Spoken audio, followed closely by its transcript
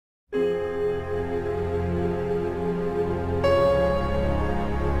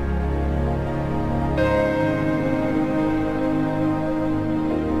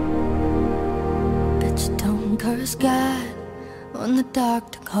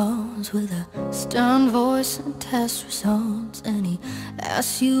doctor calls with a stern voice and test results, and he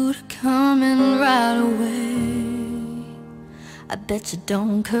asks you to come in right away. I bet you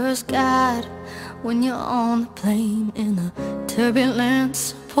don't curse God when you're on the plane in the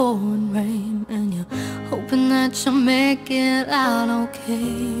turbulence, pouring rain, and you're hoping that you'll make it out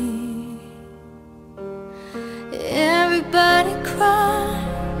okay. Everybody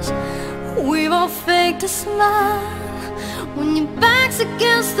cries, we've all faked a smile when your back's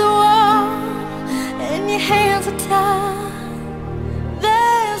against the wall and your hands are tied.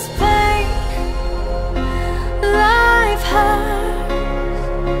 There's pain, life hurts.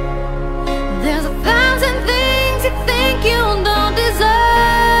 There's 1,000 things you think you don't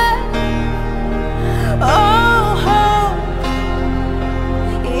deserve. Oh, hope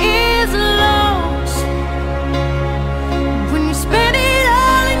is lost when you spend it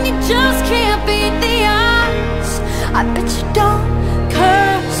all and you just can't beat the odds. I bet you don't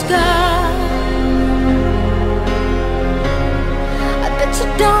curse God. I bet you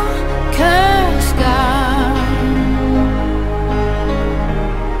don't curse God.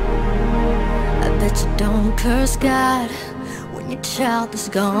 I bet you don't curse God when your child is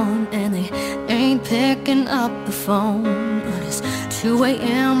gone and they ain't picking up the phone, but it's 2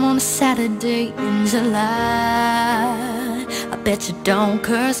 a.m. on a Saturday in July. I bet you don't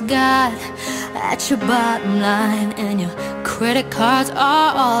curse God at your bottom line and your credit cards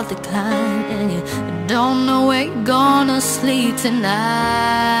are all declined and you don't know where you're gonna sleep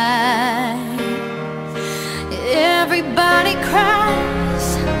tonight. Everybody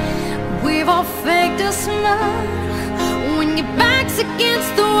cries, we've all faked a smile when your back's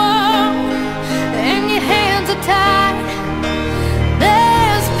against the wall and your hands are tied.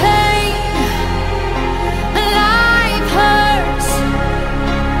 There's pain, life hurts.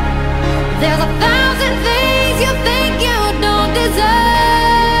 There's 1,000 things you think you don't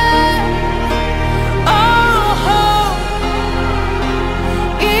deserve. Oh, hope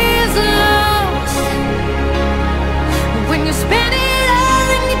is lost when you spend it all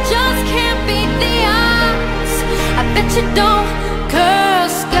and you just can't beat the odds. I bet you don't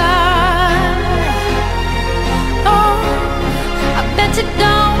curse God. Oh, I bet you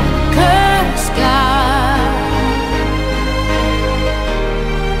don't curse God.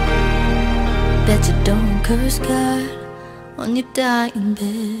 Bet you don't curse God on your dying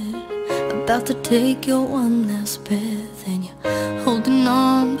bed, about to take your one last breath, and you're holding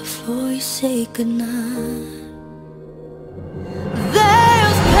on before you say goodnight.